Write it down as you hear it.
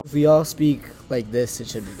If we all speak like this, it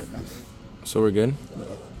should be good enough. So we're good?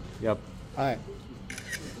 Yep. Alright.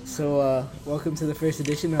 So, welcome to the first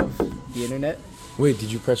edition of the internet. Wait,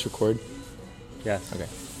 did you press record? Yes. Okay.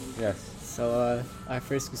 Yes. So, our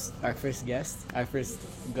first guest,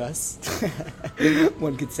 Gus,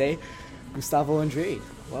 one could say, Gustavo Andrade.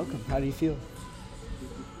 Welcome. How do you feel?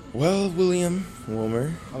 Well, William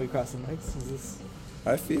Wilmer, Are we crossing legs? Is this?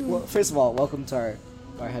 I feel... Well, first of all, welcome to our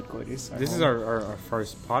headquarters. This home. is our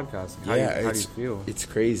first podcast. How do you feel? It's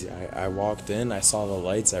crazy. I walked in, I saw the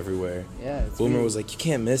lights everywhere. Yeah. It's Wilmer weird. was like, you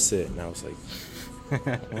can't miss it. And I was like,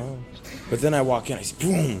 wow. But then I walk in, I see,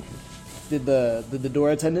 boom. Did the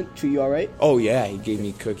door attendant treat you all right? Oh, yeah, he gave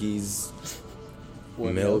me cookies,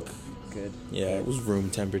 Warm milk. Good. Yeah, it was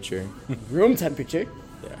room temperature. Room temperature.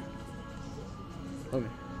 Yeah. Okay.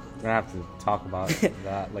 We're gonna have to talk about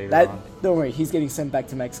that later on. Don't worry, he's getting sent back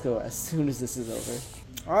to Mexico as soon as this is over.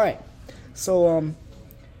 All right. So,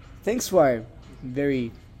 thanks to our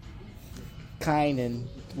very kind and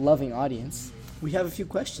loving audience, we have a few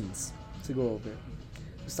questions to go over.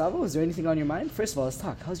 Gustavo, is there anything on your mind? First of all, let's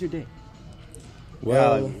talk. How's your day?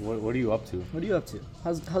 Well, what are you up to? What are you up to?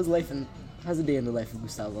 How's life and how's the day in the life of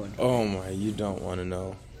Gustavo? oh my, you don't want to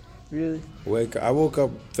know. Really? I woke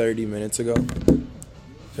up 30 minutes ago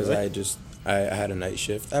because Really? I had a night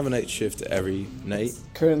shift. I have a night shift every night.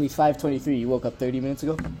 Currently 5:23. You woke up 30 minutes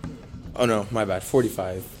ago. Oh no, my bad.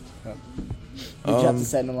 45. Did you have to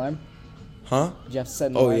set an alarm? Huh? Did you have to set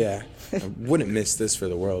an Oh alarm? yeah. I wouldn't miss this for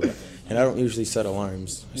the world. And I don't usually set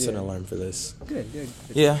alarms. I set an Yeah. alarm for this. Good.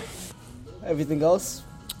 Yeah. Everything else?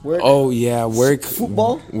 Work? Oh yeah, work.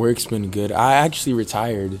 Football? Work's been good. I actually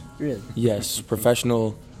retired. Really? Yes,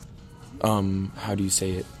 professional. How do you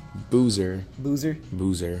say it? Boozer. Boozer?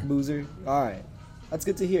 Boozer. All right. That's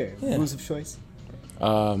good to hear. Yeah. Booze of choice.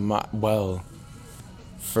 Well,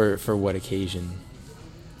 for what occasion?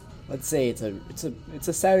 Let's say it's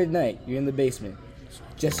a Saturday night. You're in the basement.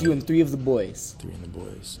 Just you and three of the boys. 3 in the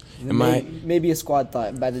boys. And then maybe a squad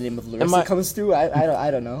thought by the name of Larissa comes through.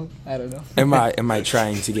 I don't know. Am I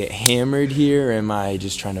trying to get hammered here? Or am I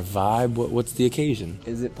just trying to vibe? What's the occasion?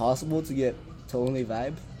 Is it possible to get to only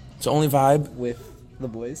vibe It's only vibe. with the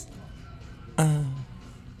boys?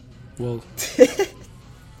 Well,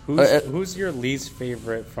 Who's your least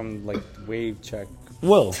favorite from like Wave Check?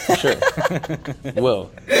 Will, for sure. Will.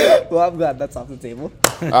 Well, I'm glad that's off the table.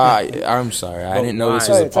 I'm sorry. I didn't know this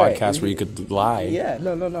was a It's all right. podcast where you could lie. Yeah.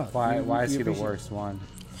 No. Why is he the appreciate- worst one?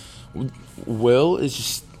 Will is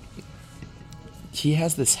just... He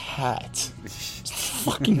has this hat. It's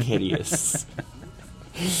fucking hideous.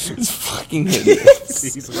 It's fucking hideous.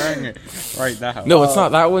 He's wearing it right now. No, it's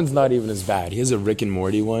not. That one's not even as bad. He has a Rick and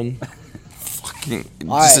Morty one. Fucking...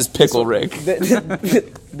 All This right, is Pickle Rick.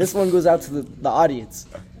 This one goes out to the audience.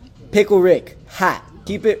 Pickle Rick, hat.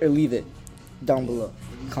 Keep it or leave it. Down below.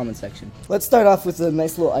 Comment section. Let's start off with a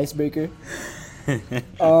nice little icebreaker.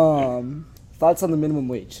 Thoughts on the minimum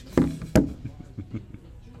wage?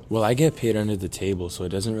 Well, I get paid under the table, so it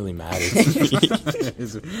doesn't really matter.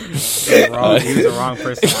 He's the wrong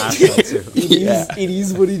person to ask that to. It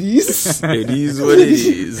is what it is. It is what it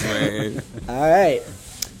is, man. Alright.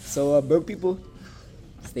 So, broke people,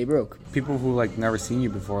 stay broke. People who like never seen you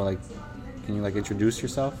before, like, can you like introduce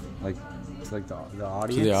yourself, like, to like the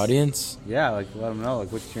audience? To the audience? Yeah, like let them know,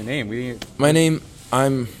 like, what's your name? My name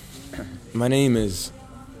is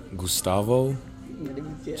Gustavo.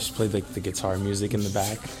 Just play like the guitar music in the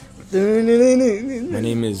back. My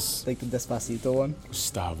name is Like the Despacito one.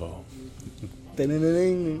 Gustavo. But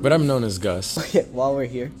But I'm known as Gus. while we're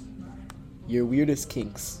here, your weirdest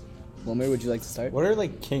kinks. Wilmer, would you like to start? What are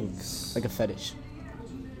like kinks? Like a fetish.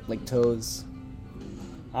 Like toes.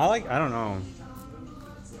 I don't know.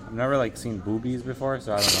 I've never like seen boobies before,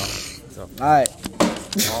 so I don't know. So, Alright.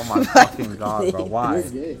 oh my fucking god, bro! Why? You're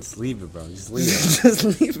good. Just leave it, bro. Just leave it. Just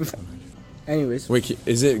leave it. Anyways. Wait,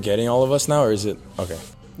 is it getting all of us now, or is it okay?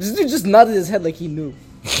 This dude just nodded his head like he knew.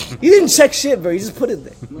 He didn't check shit, bro. He just put it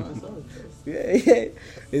there. Yeah.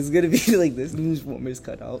 It's gonna be like this. Wilmer's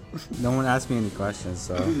cut out. No one asked me any questions,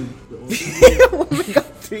 so Wilmer got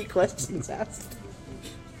 3 questions asked.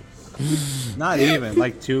 not even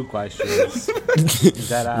like 2 questions.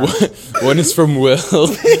 That One is from Will.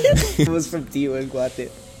 It was from Tio and Guate.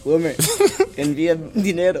 Wilmer, envía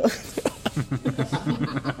dinero.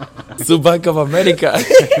 Su Bank of America.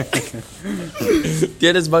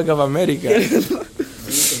 Tienes Bank of America.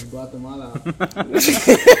 Guatemala.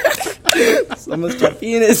 Somos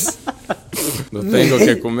chapines. No tengo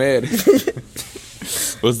que comer.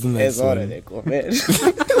 What's the next Es hora one? de comer.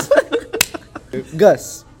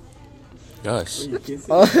 Gus, Gosh.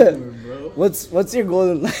 what's your goal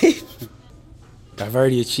in life? I've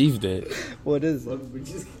already achieved it. What is it?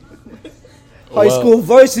 Well, High school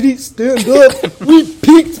varsity, stand up. We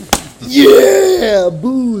picked. Yeah,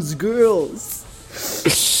 booze, girls.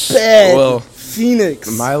 Bad. Well,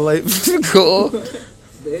 Phoenix. my life goal.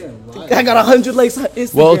 I got 100 likes on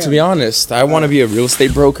Instagram. Well, to be honest, I want to be a real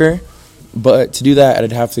estate broker, but to do that,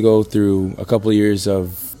 I'd have to go through a couple of years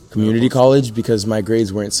of community college because my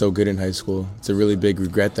grades weren't so good in high school. It's a really big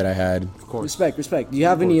regret that I had. Of course. Respect. Do you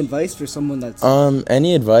have any advice for someone that's...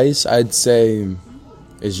 Any advice I'd say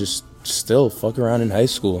is just still fuck around in high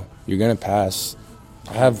school. You're gonna pass.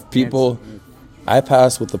 I have people. I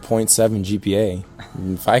passed with a 0.7 GPA.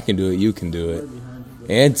 If I can do it, you can do it.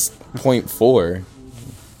 And it's 0.4.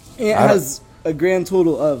 It has a grand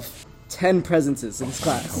total of 10 presences in his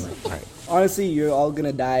class. Right. Honestly, you're all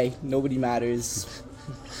gonna die. Nobody matters.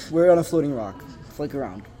 We're on a floating rock. Flick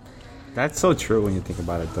around. That's so true when you think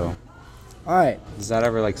about it, though. All right. Does that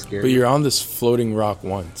ever like scare But you? you're on this floating rock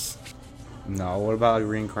once. No. What about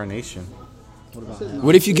reincarnation? What about that?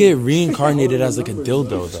 What if you get reincarnated as like a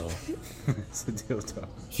dildo though? It's a dildo.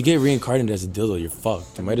 If you get reincarnated as a dildo, you're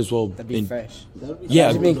fucked. You might as well. That'd be fresh. Yeah,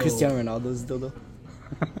 Imagine being Cristiano Ronaldo's dildo.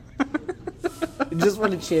 Just for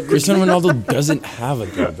the champion. Cristiano Ronaldo doesn't have a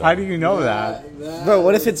dildo. How do you know that? Bro,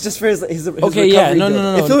 what if it's just for his Okay, yeah, recovery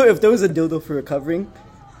no. dildo? If there was a dildo for recovering,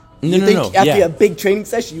 No, you think after yeah. a big training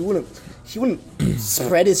session, he wouldn't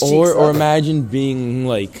spread his cheeks Or up? imagine being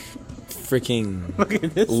like freaking Look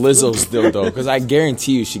at this. Lizzo's dildo, because I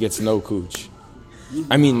guarantee you she gets no cooch.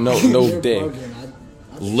 I mean, no dick.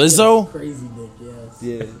 Lizzo? Crazy dick, yes.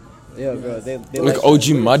 Yeah, bro. They Like OG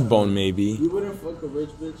Mudbone, maybe. You wouldn't fuck a rich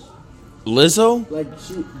bitch? Lizzo? Like,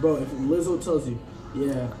 bro, if Lizzo tells you,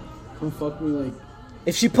 yeah, come fuck me, like,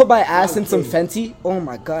 If she put my ass in some Fenty, oh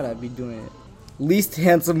my god, I'd be doing it. Least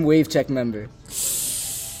handsome wave check member.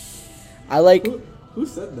 I like who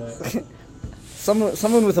said that?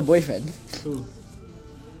 someone with a boyfriend. Who?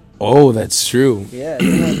 Oh, that's true. Yeah.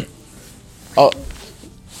 Oh,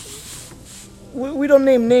 we don't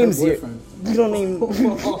name names here. boyfriend. We don't name.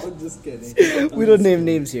 Oh, just kidding. We don't name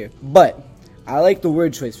names here. But I like the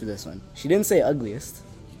word choice for this one. She didn't say ugliest.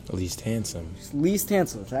 at least handsome. She's least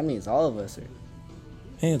handsome. That means all of us are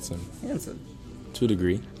Handsome. handsome. To a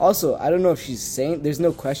degree. Also, I don't know if she's saying, there's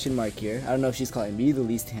no question mark here. I don't know if she's calling me the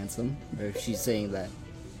least handsome, or if she's saying that,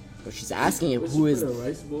 or she's asking if who is, a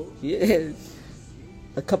rice bowl? yeah,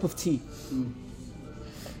 a cup of tea.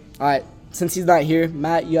 Alright, since he's not here,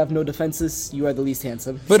 Matt, you have no defenses. You are the least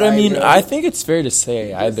handsome. But I Sorry, mean, bro. I think it's fair to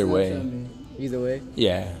say either way. Either way.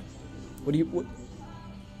 Yeah. What do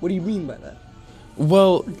you mean by that?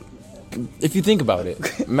 Well, if you think about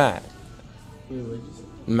it, Matt.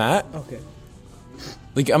 Matt? Okay.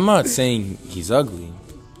 Like, I'm not saying he's ugly,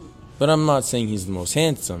 but I'm not saying he's the most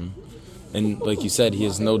handsome. And like you said, he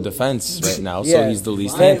has no defense right now, so he's the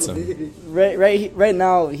least handsome. Right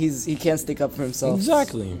now, he can't stick up for himself.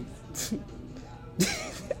 Exactly.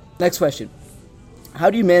 Next question. How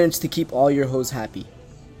do you manage to keep all your hoes happy?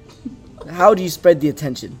 How do you spread the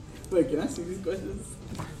attention? Wait, can I see these questions?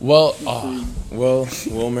 Well,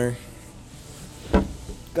 Wilmer,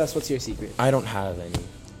 Gus, what's your secret? I don't have any.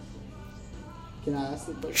 Can I ask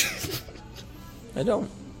the question? I don't.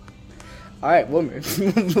 Alright, Wilmer,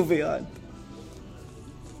 moving on.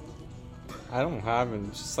 I don't have it.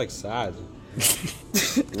 It's just like sad.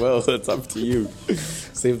 Well, it's up to you.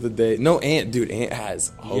 Save the day. No, Ant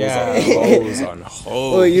has hose Yeah. on hose on hose.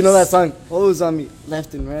 Oh, you know that song? Hose on me,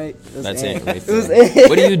 left and right. That's Ant right It was there. Ant.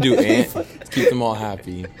 What do you do, Ant? To keep them all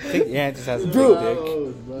happy. I think it just has a Bro. big dick.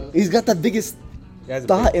 Oh, bro. He's got the biggest He has a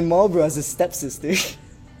thought big- in Marlboro as his stepsister.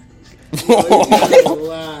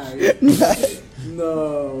 Relax.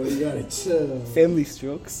 No, you gotta chill. Family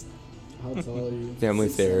strokes. How tall are you? Family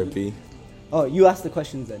therapy. Oh, you ask the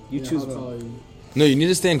questions then. You choose How tall one. are you? No, you need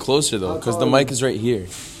to stand closer though, because the mic is right here.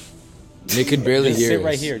 They could barely Just hear sit us.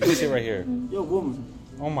 right here. Just sit right here. Yo, woman.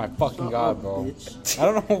 Oh my fucking god, bro. Bitch. I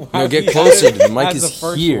don't know why. No, get he closer. added The mic as is the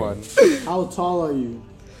first here. one. How tall are you?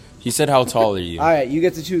 He said, "How tall are you?" Alright, you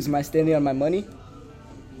get to choose. Am I standing on my money?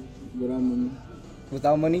 But I'm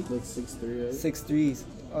Without money? like 6'3", right? 6'3".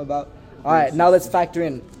 About. Alright, now let's factor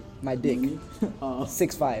in my dick. Money?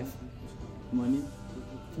 6'5". Money?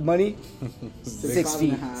 Money? 6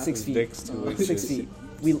 feet. 6 feet. Dick's too big. 6 feet.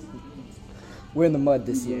 We're in the mud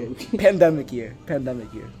this year. Pandemic year.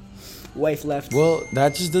 Wife left. Well,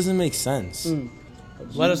 that just doesn't make sense.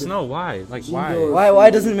 Let us know why. Like why? Why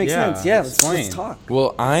doesn't it make Yeah, sense? Yeah, let's explain. talk.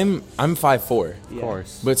 Well, I'm 5'4", Of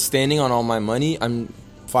course. but standing on all my money, I'm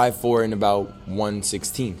 5'4" and about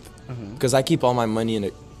 1/16. Because I keep all my money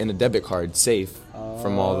in a debit card safe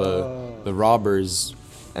from all the robbers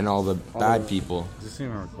and all the bad people. Is this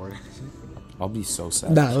even recording? I'll be so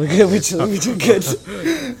sad. Nah, we're good. We're good.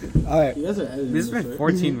 All right. You guys are editing This has been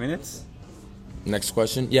 14 minutes. Next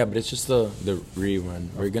question. Yeah, but it's just the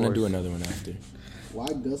rerun. We're gonna do course. another one after. Why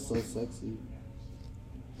Gus so sexy?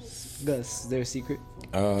 Gus, is there a secret?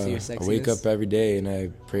 To your I wake sexiness? up every day and I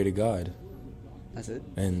pray to God, That's it.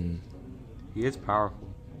 and He is powerful.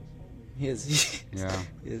 He is. Yeah,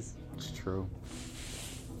 He is. it's true.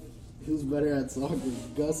 Who's better at soccer,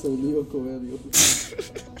 Gus or Leo Coelho?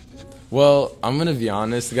 well, I'm gonna be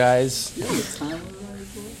honest, guys. You have a timer on your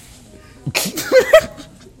phone?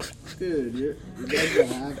 Dude, you guys are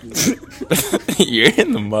happy. You're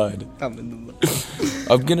in the mud. I'm in the mud.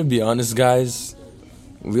 I'm gonna be honest, guys.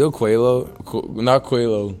 Leo Coelho, not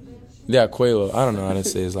Coelho. Yeah, Coelho. I don't know how to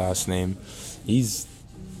say his last name. He's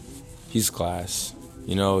class.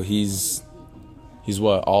 You know, he's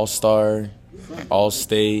what, all-star,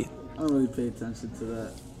 all-state. I don't really pay attention to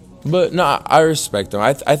that. But no, I respect him.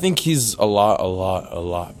 I think he's a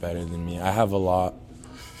lot better than me. I have a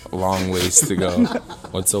long ways to go.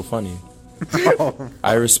 What's so funny?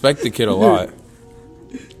 I respect the kid a lot.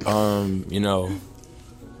 You know,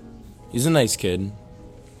 he's a nice kid.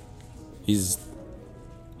 He's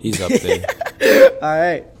up there. All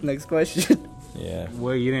right. Next question. Yeah.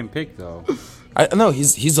 Well, you didn't pick though. I know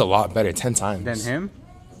he's a lot better, 10 times. Than him?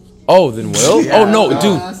 Oh, than Will? Yeah. Oh no,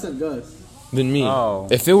 dude, I said Gus. than me. Oh.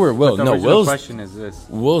 If it were Will, But the no, original Will's question is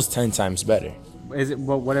this: 10 times better. Is it?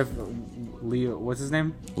 But what if Leo? What's his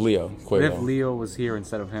name? Leo What if Coelho. Leo was here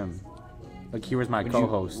instead of him? Like he was my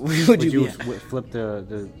co-host. would you be- flip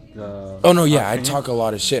the? Oh no, yeah, I'd opinion? talk a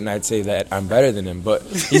lot of shit and I'd say that I'm better than him, but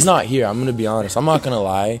he's not here. I'm gonna be honest. I'm not gonna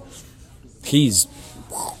lie. He's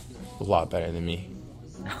a lot better than me.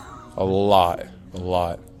 A lot.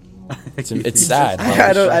 It's sad.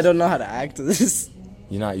 I don't know how to act to this.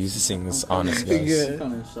 You're not used to seeing this honest, guys. Yeah. I'm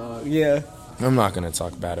kind of shocked. Yeah. I'm not gonna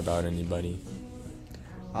talk bad about anybody.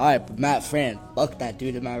 All right, but Matt Fran, fuck that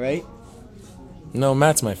dude. Am I right? No,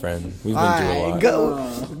 Matt's my friend. We've been through a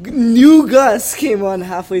lot. New Gus came on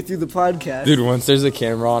halfway through the podcast. Dude, once there's a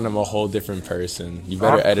camera on, I'm a whole different person. You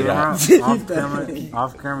better edit out.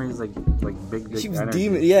 Off camera, he's like big. He was energy.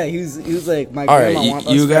 demon. Yeah, he was like my All grandma. right, want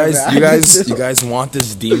you us guys, forever. you guys want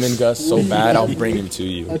this demon Gus so bad? I'll bring him to A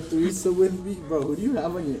you. threesome with me? Bro, who do you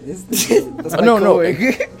have on your Instagram? That's Oh, my no.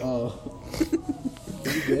 coworker. Oh.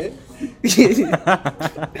 You good? It's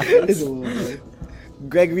It's a little bit.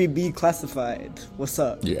 Gregory B. Classified. What's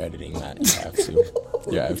up? You're editing that. You have to.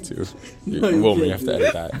 You have to. No, you Wilmer, you can't have to do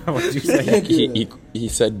edit that. What'd you say? He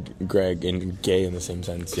said Greg and gay in the same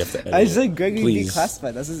sentence. You have to edit I it. said Gregory B. Please.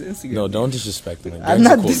 Classified. That's his Instagram. No, don't disrespect him. I'm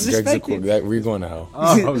not Greg's a disrespecting. cool. We're going to hell.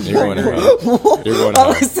 Oh, You're going to hell. You're going to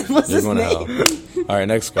All I hell. said was You're his going to name. hell. All right,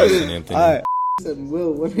 next question, Anthony. All right. I said,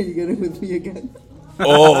 Will, when are you getting with me again?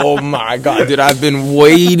 Oh my God, dude! I've been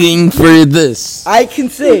waiting for this. I can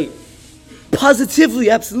say positively,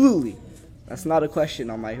 absolutely. That's not a question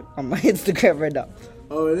on my Instagram right now.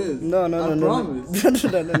 Oh, it is? No. I promise.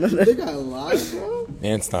 No. I think I lied, bro.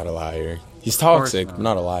 Ant's not a liar. He's course toxic, not. but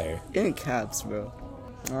not a liar. In caps, bro.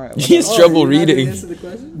 All right. He has Oh, trouble you're not gonna reading. answer the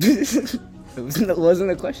question? It wasn't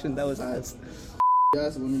a question. That was asked.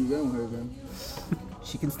 Yes, when are you getting with her again?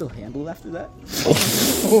 She can still handle after that.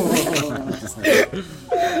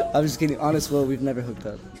 I'm just kidding. Honest, Will, we've never hooked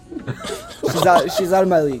up. She's out of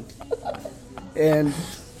my league. And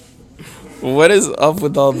What is up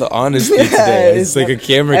with all the honesty today? It's like a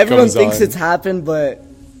camera everyone comes thinks on. it's happened, but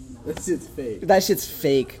That shit's fake. that shit's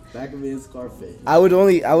fake. Back of me is Scarface. I would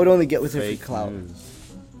only get with her Fake for clout.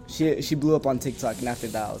 news. She blew up on TikTok, and after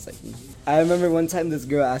that, I was like, I remember one time this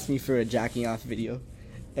girl asked me for a jacking off video,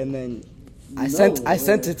 and then I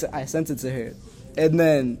sent it to her, and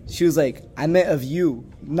then she was like, I meant of you,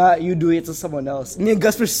 not you doing it to someone else. Me and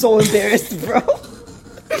Gus were so embarrassed, bro.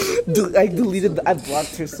 I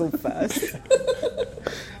blocked her so fast.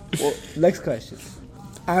 Well, next question.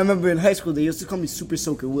 I remember in high school they used to call me Super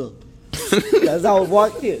Soaker Will. That's how I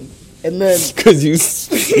walked in. And then, Because you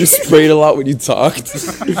sprayed a lot when you talked.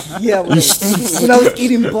 yeah, when I was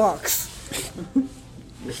eating box.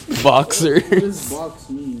 Boxer. What does box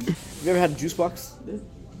mean? Have you ever had a juice box?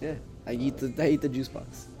 Yeah. I eat the juice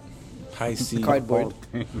box. High C. Cardboard.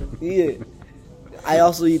 Yeah. I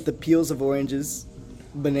also eat the peels of oranges,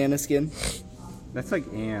 banana skin. That's like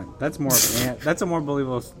Ant. That's more of Ant. That's a more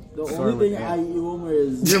believable The story only with thing I Ant. eat, Wilmer,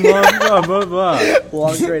 is Your mom, blah, blah, blah.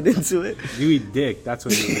 Walked right into it. You eat dick. That's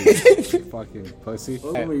what you eat. You fucking pussy.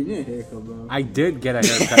 Wilmer, you need a haircut, bro. I did get a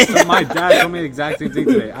haircut. So my dad told me the exact same thing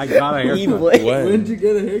today. I got a Wee haircut boy. When When? did you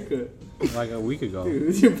get a haircut? like a week ago. Dude,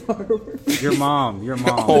 who's your barber? Your mom.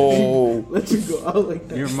 Oh. Let you go out like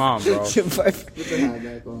that. Your mom, bro. Your barber, Put the hat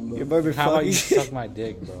back on, bro. your barber How about you fucking. suck my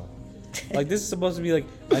dick, bro? Like, this is supposed to be like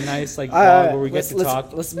a nice like All vlog right, where we get to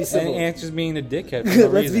talk. Let's be civil. And Ant's just being a dickhead. For no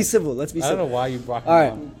Let's be reason. civil. Let's be I don't know civil. why you brought him All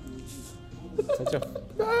right. up. Such a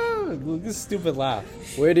this stupid laugh.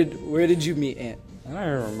 Where did you meet Ant? I don't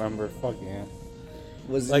even remember. Fuck Ant.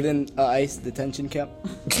 Was Like- it in ICE detention camp?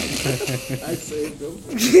 I saved him.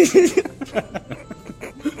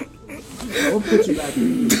 I'll put you back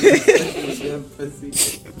in. Damn pussy.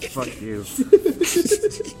 Fuck you.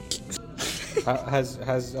 Has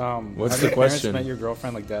What's have the your parents question? met your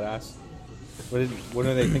girlfriend like that ass? What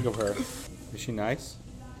do they think of her? Is she nice?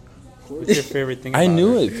 What's your favorite thing? I about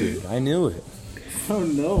knew her? it, dude. I knew it. Oh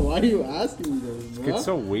no, why are you asking me this, bro? It's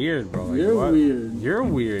so weird, bro. Like, You're what? weird. You're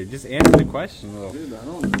weird. Just answer the question, though. Dude, I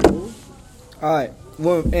don't know. All right.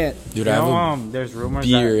 Well, Ant. Dude, You I know, have a there's rumors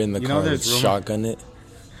beer that, in the you car. know, there's rumors, Shotgun it.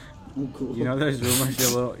 I'm cool. You know, there's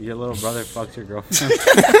rumors your little brother fucked your girlfriend.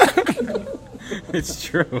 It's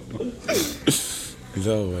true.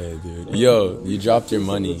 No way, dude. Yo, you dropped your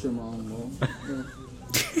money. With your mom, bro.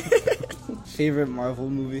 Favorite Marvel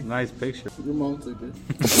movie? Nice picture. Your mom took it.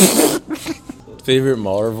 Favorite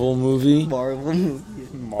Marvel movie? Marvel movie.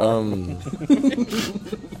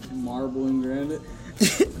 Marble and granite.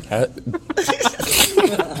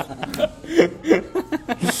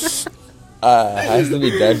 Has to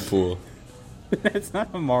be Deadpool. That's not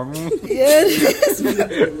a Marvel movie. Yeah, it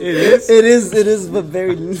is. It is. It is, but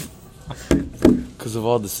very. Because of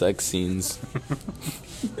all the sex scenes.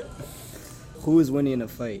 Who is winning in a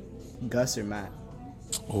fight, Gus or Matt?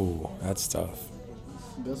 Oh, that's tough.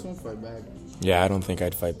 Gus won't fight back. Yeah, I don't think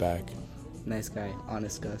I'd fight back. Nice guy,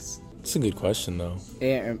 honest Gus. That's a good question, though.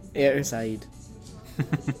 Ant or Saeed?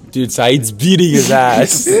 Dude, Saeed's beating his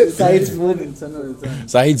ass. Saeed's winning. 10 out of 10.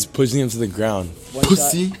 Saeed's pushing him to the ground. One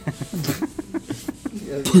Pussy.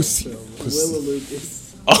 Pussy. Willa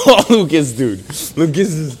Lucas. Oh, Lucas, dude.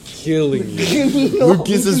 Lucas is killing you.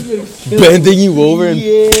 Lucas is bending you over and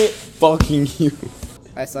fucking you.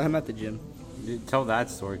 I saw him at the gym. Tell that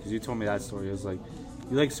story, because you told me that story. It was like,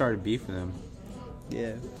 you like started beef with him.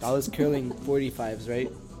 Yeah, I was curling 45s, right?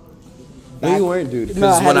 No, you weren't, dude. No,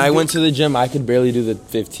 I Because had when to I do- went to the gym, I could barely do the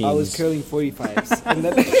 15s. I was curling 45s, and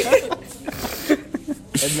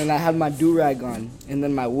then I had my do-rag on, and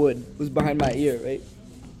then my wood was behind my ear, right?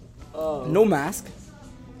 No mask,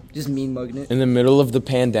 just mean mugging it. In the middle of the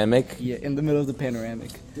pandemic, Yeah, in the middle of the panoramic.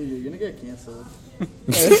 Dude, you're gonna get canceled.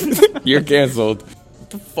 you're canceled. What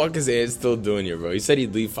the fuck is Ant still doing here, bro? He said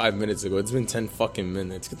he'd leave 5 minutes ago. It's been 10 fucking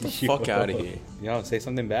minutes. Get the fuck out of here. Yo, say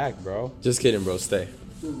something back, bro. Just kidding, bro. Stay.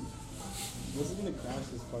 Dude, what's gonna crash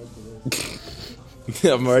this car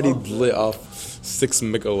today? I'm already lit off 6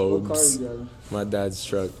 What car Michelobes. you driving? My dad's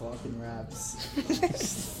truck. Fucking raps.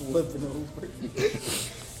 Flipping over.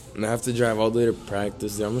 And I have to drive all the way to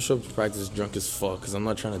practice. I'm gonna show up to practice drunk as fuck because I'm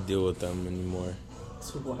not trying to deal with them anymore.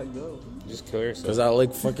 So why go? Just kill yourself. Because I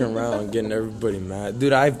like fucking around and getting everybody mad.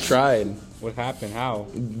 Dude, I've tried. What happened? How?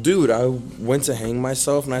 Dude, I went to hang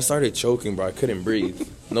myself and I started choking, bro. I couldn't breathe.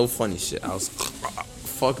 No funny shit. I was,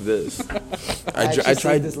 fuck this. I actually tried.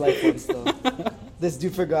 saved his life once though. This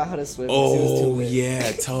dude forgot how to swim. 'cause he was too Oh lit.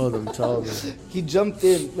 yeah, tell them. He jumped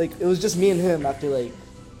in like it was just me and him after like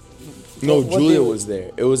No, What Julia day? was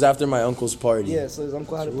there. It was after my uncle's party. yeah. So his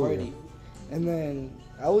uncle had a Julia. party, and then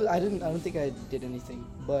I don't think I did anything,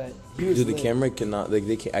 but he was Dude, the lit. camera cannot. Like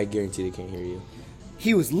they can't. I guarantee they can't hear you.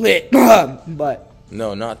 He was lit, but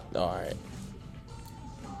No, not. All right.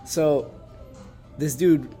 so this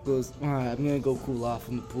dude goes, all right, I'm gonna go cool off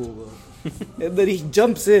in the pool, bro. And then he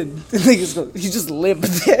jumps in. He's just limp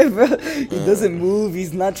there, bro. He doesn't move.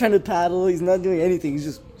 He's not trying to paddle. He's not doing anything. He's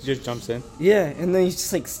just He just jumps in. yeah. And then he's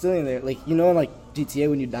just like still in there, like you know, in, like GTA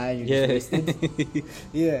when you die and you're just wasted.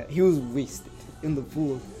 Yeah, he was wasted in the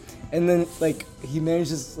pool, and then like he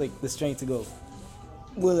manages like the strength to go.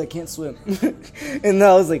 Well, I can't swim, and then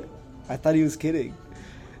I was like, I thought he was kidding,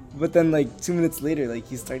 but then like 2 minutes later, like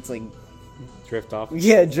he starts like Drift off.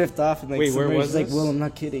 drift off and like Wait, where submerge. was He's like, this? well, I'm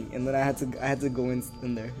not kidding, and then I had to go in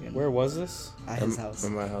there. And Where was this? at his house.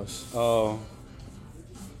 In my house. Oh,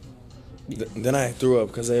 Then I threw up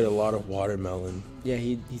because I ate a lot of watermelon. Yeah,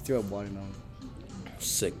 he threw up watermelon.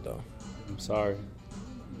 Sick though. I'm sorry.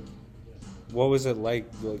 What was it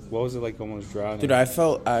like? What was it like almost drowning? Dude, I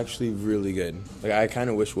felt actually really good. Like I kind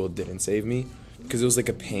of wish Will didn't save me because it was like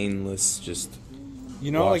a painless just.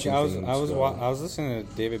 You know, like watching I things was go. I was listening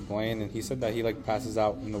to David Blaine, and he said that he like passes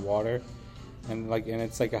out in the water, and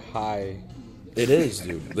it's like a high. It is,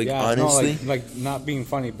 dude. Like Yeah, honestly, no, like not being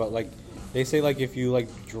funny, but like they say like if you like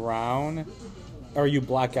drown, or you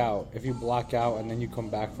black out. If you black out and then you come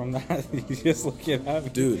back from that, you just looking at me,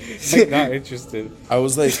 dude. like not interested. I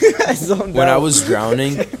was like, I zoned when I out. was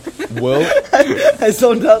drowning, Will, I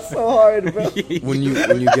zoned out so hard, bro. when you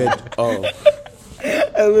get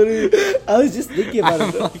I was just thinking about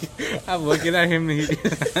it. Bro. I'm looking at him and he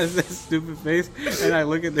has this stupid face, and I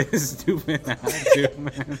look at this stupid attitude,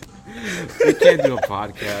 man. We can't do a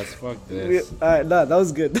podcast. Fuck this. Alright, no, that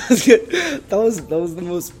was good. That was good. That was the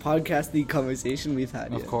most podcasty conversation we've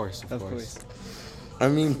had yet. Of course, of course. I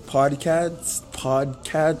mean, podcasts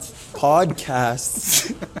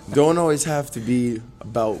don't always have to be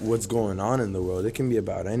about what's going on in the world. It can be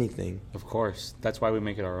about anything. Of course. That's why we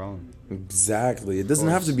make it our own. Exactly. It doesn't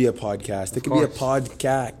have to be a podcast. It could be a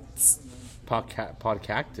podcast.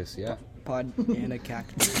 Podcactus, yeah. Pod and a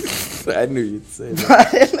cactus. I knew you'd say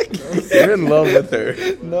that. You're in love with her.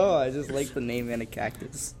 No, I just like the name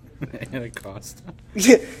Anacactus. Anacosta.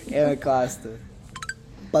 Anacosta.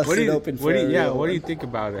 Busted open for what do you think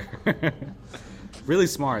about her? Really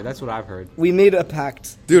smart. That's what I've heard. We made a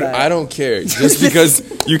pact. Dude, I don't care. Just because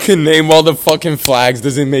you can name all the fucking flags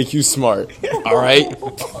doesn't make you smart. All right?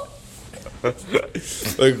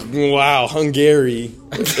 Like, wow, Hungary,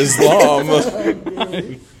 Islam,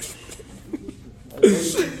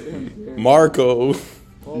 Marco,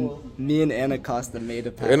 Me and Anacosta made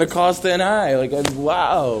a pact. Anacosta and I. Like,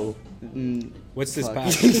 wow. What's this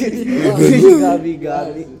pact? You got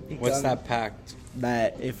me. What's that pact?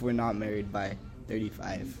 That if we're not married by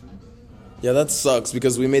 35. Yeah, that sucks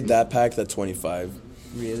because we made that pact at 25.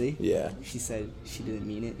 Really? Yeah. She said she didn't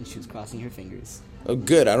mean it and she was crossing her fingers. Oh,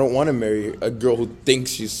 good. I don't want to marry a girl who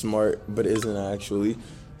thinks she's smart but isn't actually.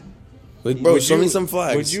 Like, bro, show me some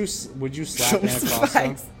flags. Would you slap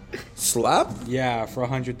Anacosta? Slap? Yeah, for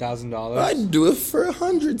 $100,000. I'd do it for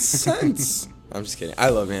 100 cents. I'm just kidding. I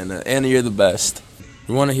love Anna. Anna, you're the best.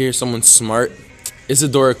 You want to hear someone smart?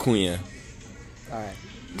 Isadora Cunha. Alright.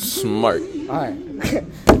 Smart. Alright.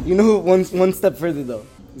 You know who, one step further though?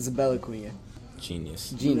 Isabella Cunha.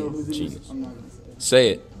 Genius. Genius. I'm not gonna say it. Say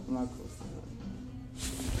it. I'm not close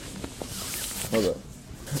to Hold up.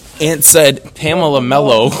 Aunt said Pamela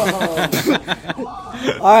Mello.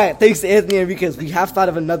 Alright, thanks to Anthony Enriquez, we have thought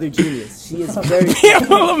of another genius. She is very...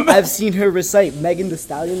 I've seen her recite Megan Thee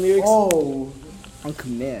Stallion lyrics Oh. on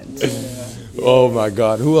command. Oh my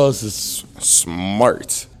God. Who else is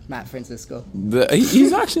smart? Matt Francisco.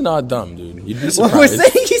 He's actually not dumb, dude. You'd be Well, we're surprised.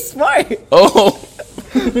 saying he's smart. Oh.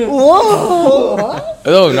 Whoa!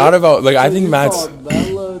 No, not about, like, I think Matt's... called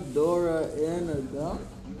Bella, Dora, and Adele.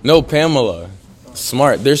 No, Pamela.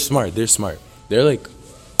 Smart. They're smart. They're, like,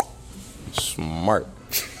 smart.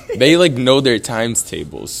 They, like, know their times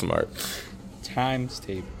tables. Smart. Times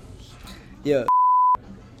table. Yo,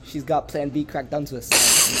 she's got Plan B cracked down to a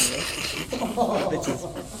science.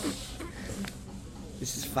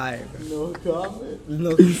 This is fire, bro. No comment.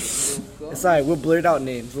 No, it's alright. We'll blurt out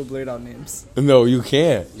names. No, you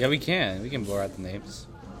can't. Yeah, we can. We can blur out the names.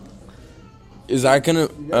 Is that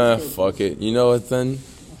gonna... fuck it. You know what, then?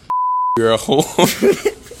 You're a whole...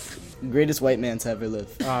 Greatest white man to ever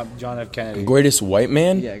live. John F. Kennedy. Greatest white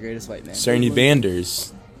man? Yeah, greatest white man. Bernie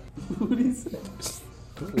Sanders. Who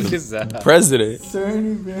is that? President.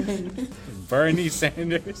 Bernie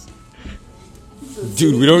Sanders.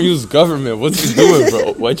 Dude, we don't use government. What's he doing,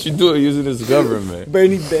 bro? What you doing using this government?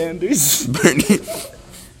 Bernie Sanders. Bernie...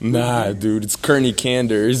 Nah, dude. It's Kearney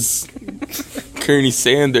Sanders. Kearney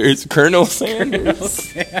Sanders. Colonel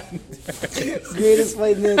Sanders. Greatest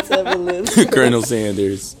white man to ever live. Colonel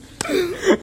Sanders.